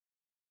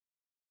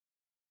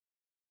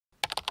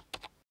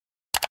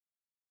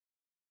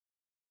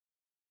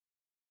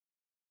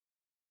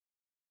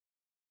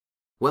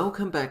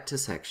Welcome back to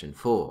Section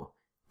 4,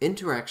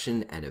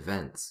 Interaction and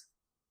Events.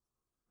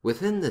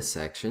 Within this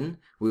section,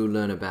 we will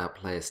learn about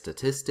player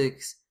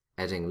statistics,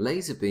 adding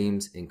laser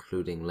beams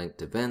including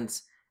linked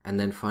events, and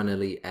then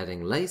finally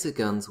adding laser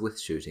guns with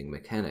shooting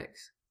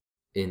mechanics.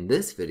 In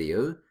this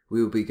video,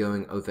 we will be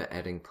going over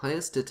adding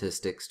player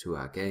statistics to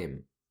our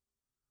game.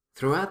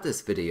 Throughout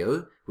this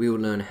video, we will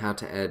learn how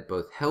to add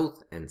both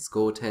health and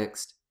score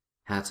text,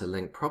 how to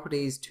link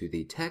properties to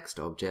the text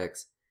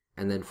objects,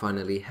 and then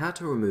finally how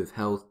to remove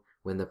health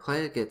when the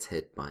player gets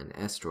hit by an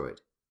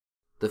asteroid.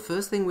 The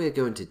first thing we are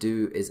going to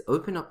do is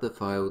open up the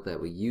file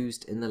that we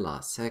used in the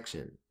last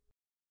section.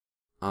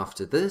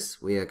 After this,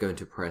 we are going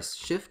to press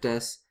Shift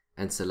S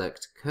and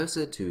select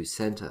Cursor to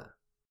Center.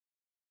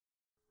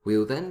 We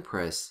will then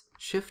press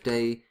Shift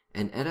A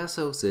and add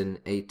ourselves in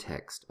a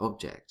text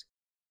object.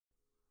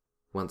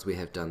 Once we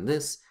have done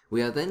this,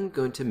 we are then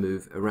going to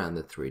move around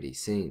the 3D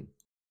scene.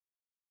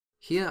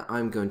 Here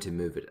I'm going to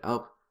move it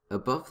up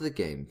above the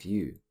game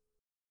view.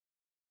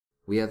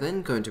 We are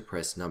then going to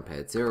press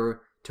numpad 0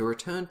 to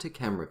return to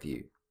camera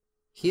view.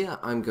 Here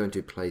I'm going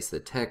to place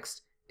the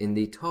text in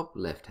the top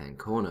left hand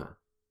corner.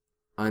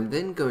 I'm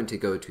then going to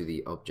go to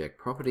the object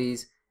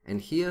properties,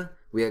 and here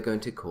we are going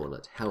to call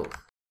it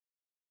health.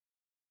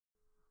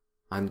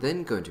 I'm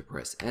then going to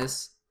press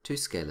S to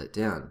scale it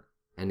down,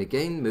 and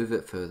again move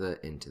it further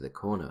into the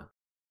corner.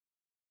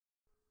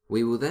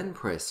 We will then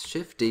press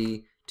Shift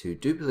D to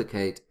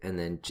duplicate and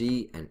then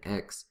G and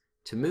X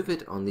to move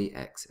it on the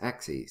X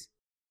axis.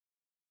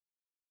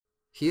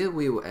 Here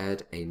we will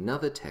add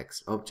another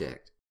text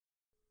object.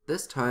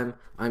 This time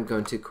I'm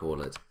going to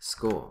call it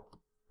score.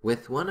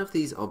 With one of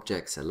these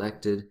objects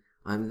selected,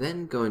 I'm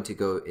then going to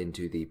go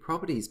into the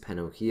properties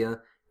panel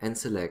here and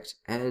select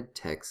Add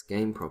Text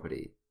Game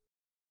Property.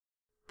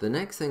 The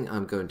next thing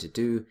I'm going to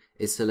do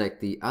is select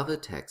the other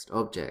text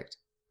object,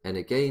 and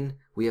again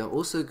we are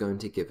also going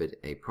to give it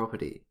a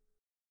property.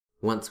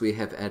 Once we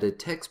have added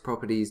text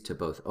properties to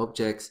both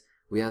objects,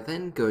 we are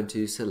then going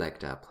to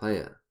select our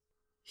player.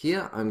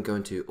 Here I'm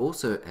going to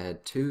also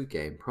add two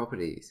game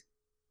properties.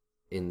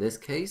 In this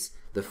case,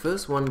 the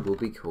first one will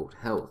be called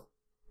health,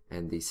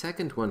 and the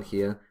second one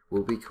here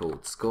will be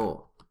called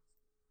score.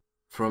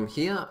 From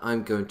here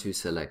I'm going to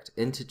select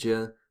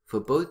integer for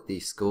both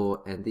the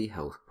score and the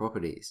health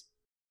properties.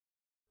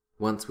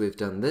 Once we've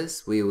done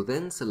this, we will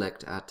then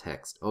select our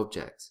text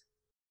objects.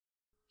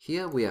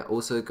 Here we are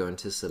also going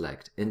to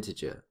select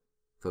integer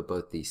for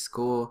both the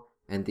score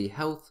and the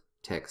health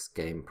text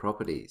game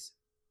properties.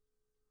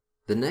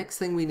 The next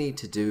thing we need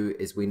to do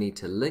is we need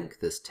to link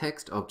this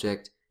text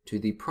object to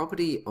the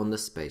property on the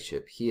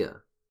spaceship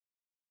here.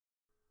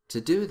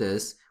 To do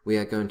this, we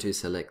are going to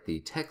select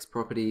the text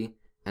property,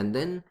 and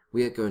then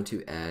we are going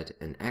to add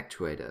an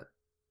actuator.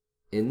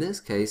 In this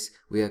case,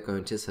 we are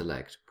going to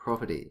select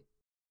property.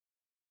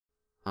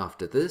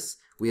 After this,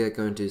 we are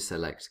going to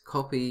select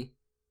copy,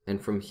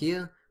 and from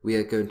here we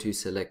are going to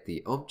select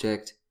the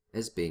object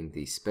as being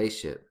the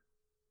spaceship.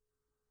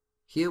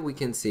 Here we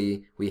can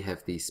see we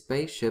have the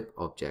spaceship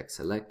object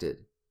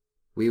selected.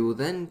 We will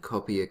then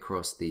copy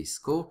across the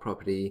score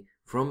property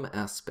from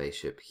our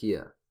spaceship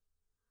here.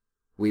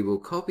 We will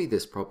copy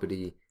this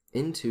property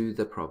into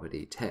the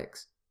property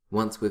text.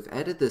 Once we've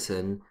added this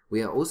in,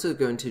 we are also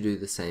going to do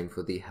the same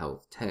for the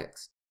health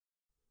text.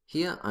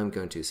 Here I'm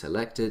going to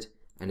select it,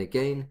 and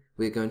again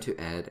we're going to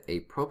add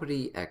a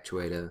property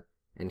actuator,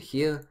 and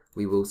here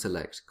we will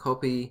select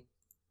copy,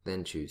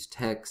 then choose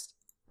text,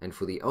 and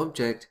for the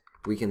object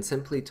we can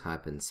simply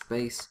type in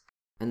space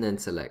and then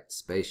select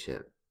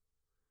spaceship.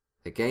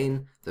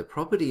 Again, the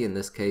property in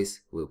this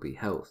case will be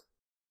health.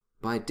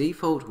 By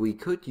default we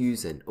could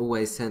use an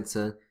always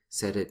sensor,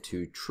 set it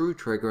to true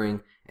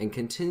triggering, and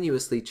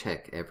continuously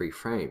check every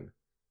frame.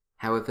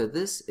 However,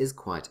 this is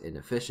quite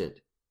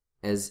inefficient,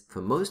 as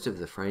for most of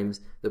the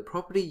frames the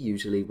property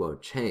usually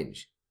won't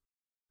change.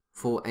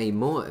 For a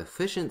more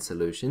efficient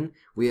solution,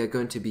 we are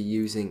going to be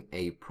using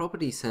a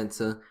property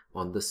sensor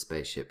on the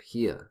spaceship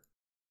here.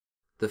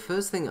 The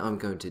first thing I'm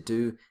going to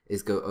do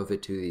is go over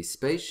to the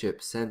spaceship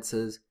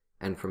sensors,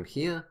 and from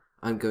here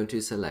I'm going to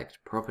select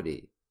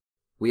property.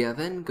 We are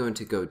then going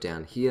to go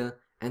down here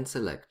and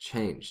select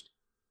changed.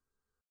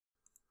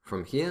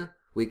 From here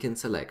we can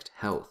select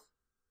health.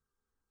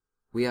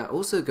 We are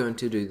also going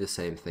to do the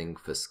same thing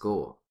for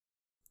score.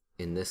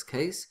 In this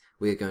case,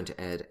 we are going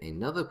to add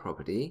another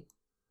property,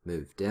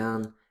 move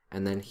down,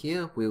 and then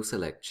here we'll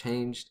select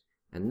changed,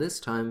 and this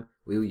time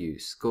we'll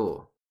use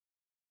score.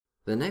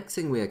 The next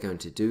thing we are going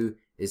to do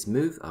is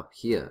move up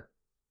here.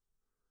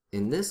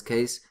 In this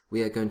case,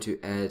 we are going to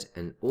add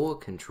an OR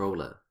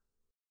controller.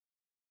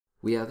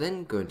 We are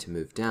then going to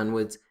move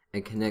downwards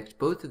and connect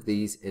both of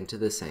these into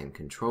the same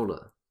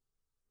controller.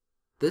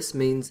 This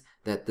means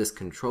that this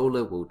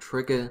controller will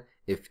trigger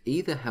if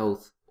either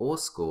health or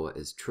score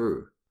is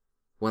true.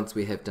 Once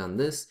we have done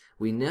this,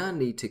 we now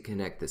need to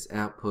connect this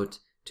output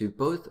to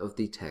both of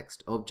the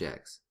text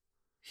objects.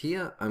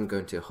 Here I'm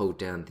going to hold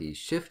down the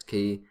Shift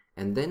key,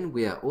 and then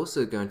we are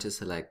also going to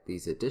select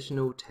these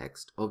additional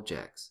text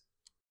objects.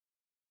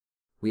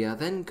 We are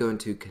then going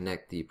to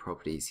connect the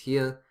properties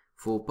here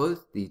for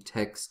both the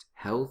text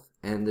health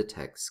and the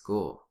text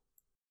score.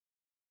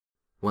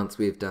 Once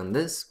we've done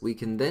this, we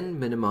can then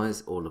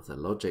minimize all of the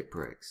logic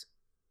bricks.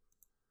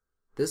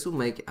 This will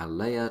make our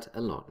layout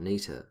a lot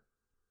neater.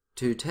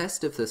 To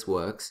test if this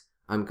works,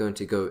 I'm going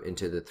to go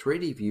into the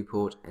 3D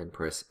viewport and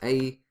press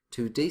A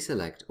to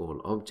deselect all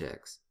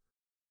objects.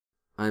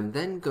 I'm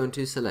then going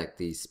to select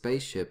the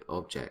spaceship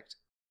object.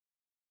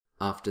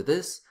 After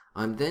this,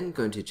 I'm then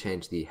going to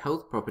change the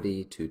health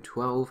property to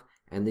 12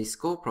 and the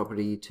score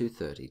property to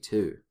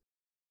 32.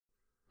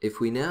 If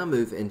we now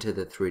move into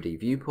the 3D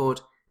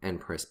viewport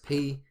and press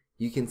P,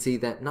 you can see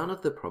that none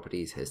of the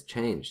properties has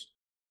changed.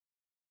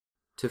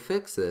 To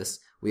fix this,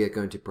 we are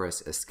going to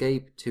press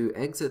Escape to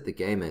exit the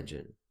game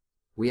engine.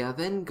 We are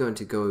then going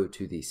to go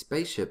to the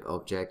spaceship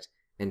object,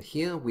 and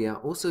here we are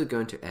also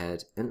going to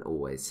add an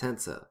always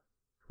sensor.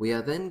 We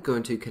are then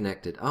going to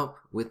connect it up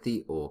with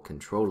the OR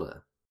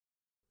controller.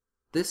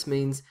 This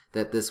means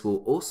that this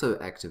will also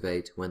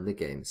activate when the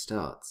game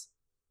starts.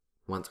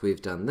 Once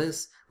we've done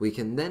this, we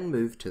can then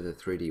move to the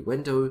 3D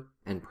window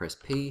and press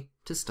P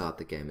to start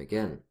the game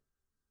again.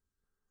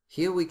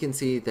 Here we can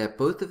see that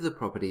both of the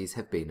properties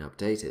have been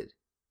updated.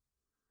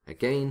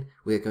 Again,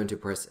 we are going to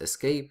press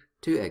Escape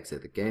to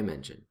exit the game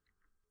engine.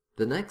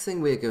 The next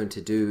thing we are going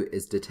to do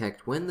is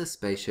detect when the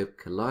spaceship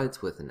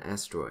collides with an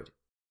asteroid.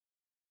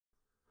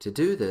 To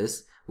do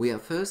this, we are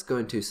first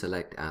going to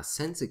select our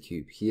sensor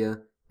cube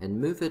here and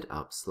move it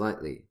up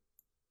slightly.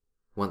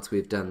 Once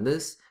we've done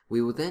this,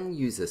 we will then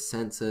use a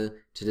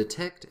sensor to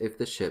detect if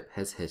the ship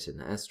has hit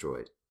an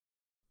asteroid.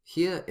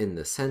 Here in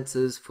the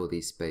sensors for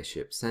the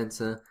spaceship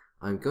sensor,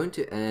 I'm going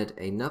to add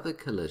another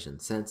collision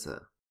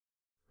sensor.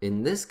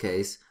 In this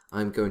case,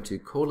 I'm going to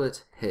call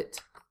it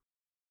Hit.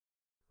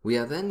 We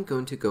are then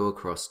going to go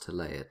across to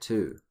layer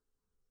 2.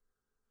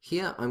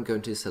 Here I'm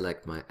going to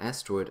select my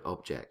asteroid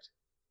object.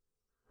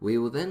 We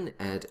will then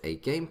add a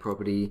game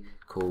property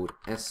called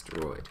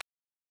asteroid.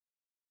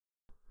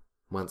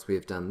 Once we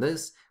have done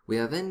this, we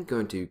are then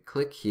going to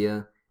click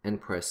here and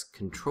press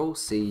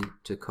Ctrl+C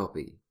to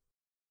copy.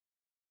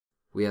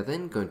 We are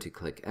then going to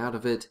click out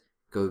of it,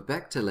 go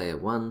back to layer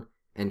 1,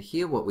 and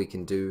here what we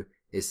can do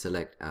is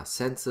select our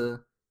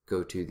sensor,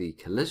 go to the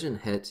collision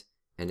hit,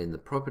 and in the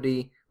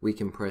property we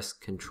can press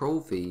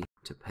Ctrl+V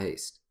to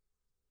paste.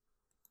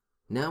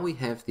 Now we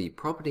have the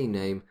property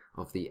name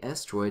of the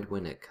asteroid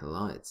when it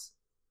collides.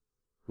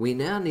 We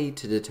now need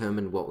to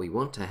determine what we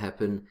want to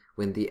happen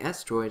when the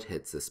asteroid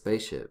hits the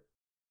spaceship.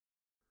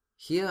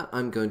 Here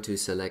I'm going to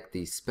select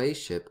the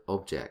spaceship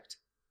object.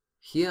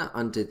 Here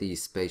under the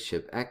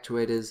spaceship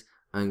actuators,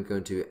 I'm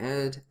going to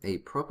add a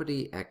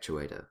property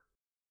actuator.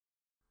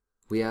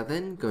 We are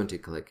then going to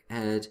click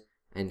Add,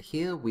 and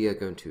here we are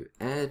going to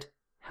add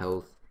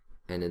health,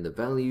 and in the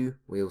value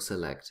we'll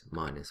select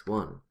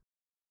 -1.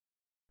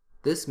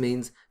 This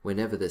means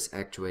whenever this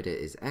actuator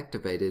is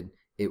activated,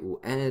 it will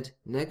add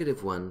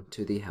 -1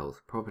 to the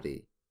health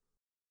property.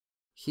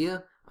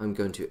 Here I'm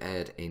going to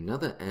add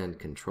another AND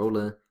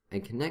controller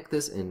and connect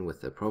this in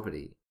with the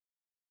property.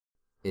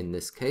 In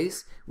this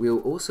case, we'll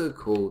also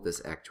call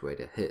this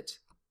actuator Hit.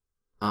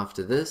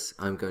 After this,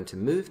 I'm going to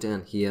move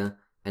down here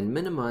and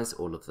minimize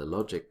all of the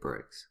logic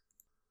bricks.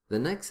 The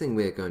next thing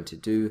we're going to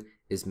do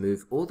is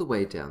move all the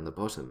way down the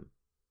bottom.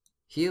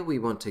 Here we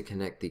want to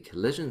connect the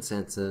collision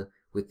sensor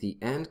with the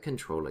AND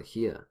controller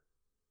here.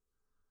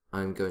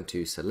 I'm going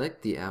to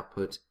select the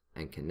output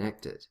and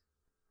connect it.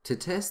 To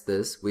test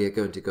this, we are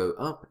going to go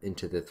up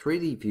into the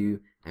 3D view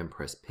and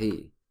press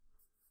P.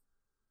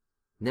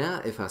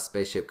 Now if our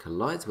spaceship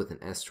collides with an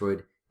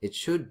asteroid, it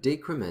should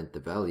decrement the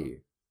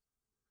value.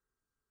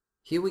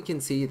 Here we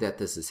can see that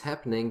this is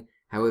happening,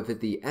 however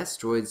the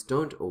asteroids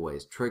don't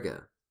always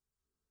trigger.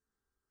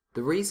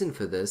 The reason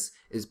for this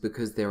is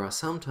because there are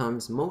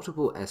sometimes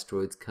multiple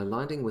asteroids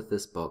colliding with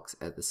this box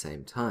at the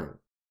same time.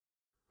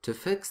 To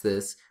fix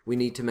this, we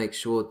need to make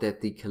sure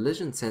that the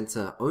collision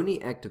sensor only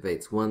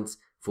activates once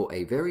for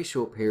a very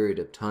short period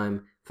of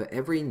time for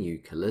every new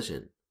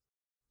collision.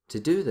 To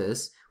do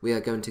this, we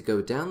are going to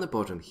go down the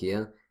bottom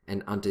here,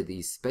 and under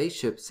the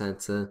spaceship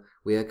sensor,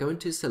 we are going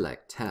to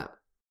select Tap.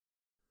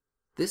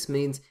 This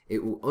means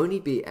it will only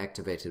be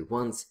activated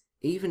once,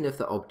 even if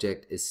the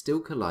object is still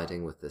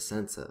colliding with the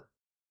sensor.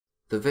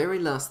 The very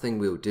last thing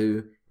we'll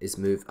do is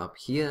move up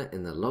here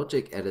in the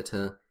logic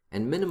editor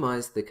and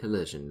minimize the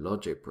collision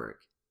logic brick.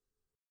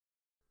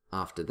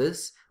 After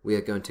this, we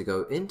are going to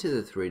go into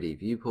the 3D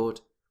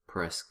viewport,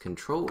 press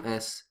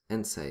Ctrl+S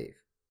and save.